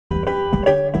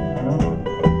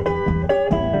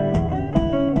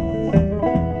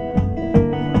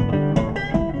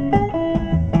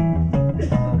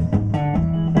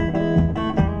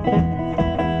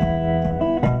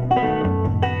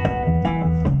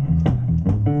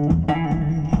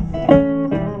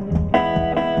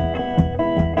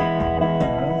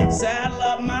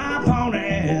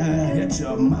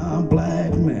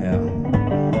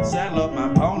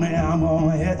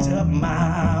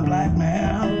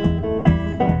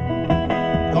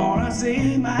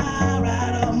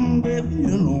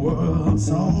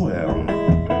somewhere.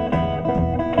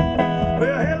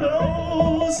 Well,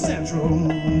 hello, Central,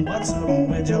 what's up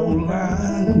with your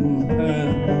line?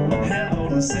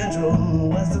 Hello, Central,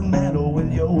 what's the matter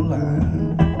with your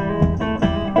line?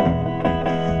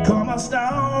 Come I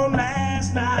storm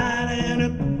last night and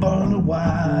it burned a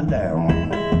wire down.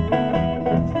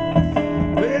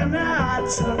 Well, now I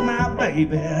took my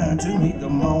baby to meet the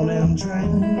morning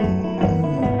train.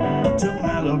 Took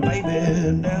my little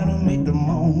baby down to meet the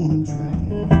morning train.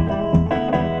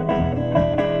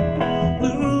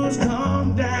 Blues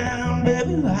come down,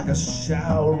 baby, like a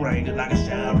shower rain, like a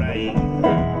shower rain.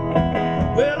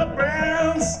 Well, a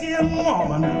brown-skinned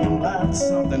woman like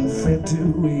something fit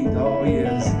to eat. Oh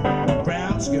yes,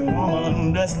 brown-skinned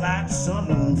woman that's like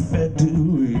something fit to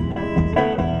eat.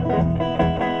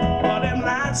 But them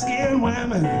light-skinned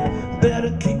women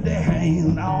better keep their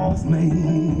hand off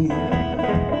me.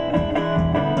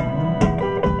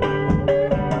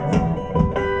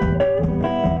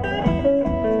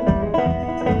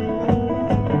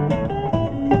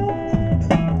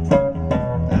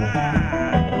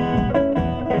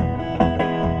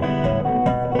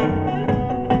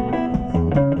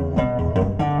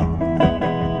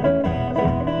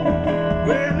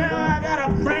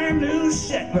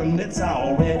 It's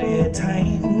already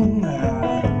tamed.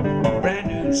 Brand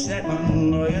new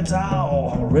Shetland, it's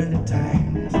already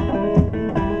tamed.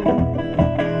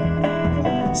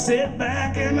 Sit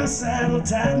back in the saddle,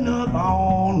 tighten up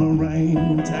on the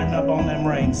rein, tighten up on them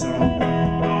reins, son.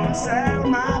 Gonna saddle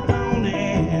my pony,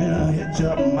 hitch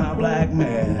up my black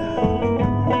mare.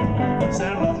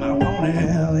 Saddle up my pony,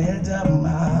 hitch up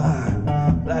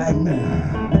my black mare.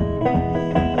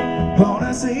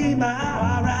 Wanna see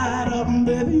my ride up,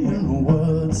 baby, in the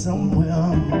woods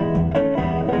somewhere.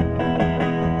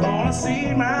 Gonna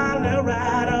see my little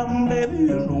ride up, baby,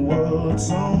 in the woods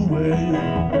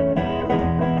somewhere.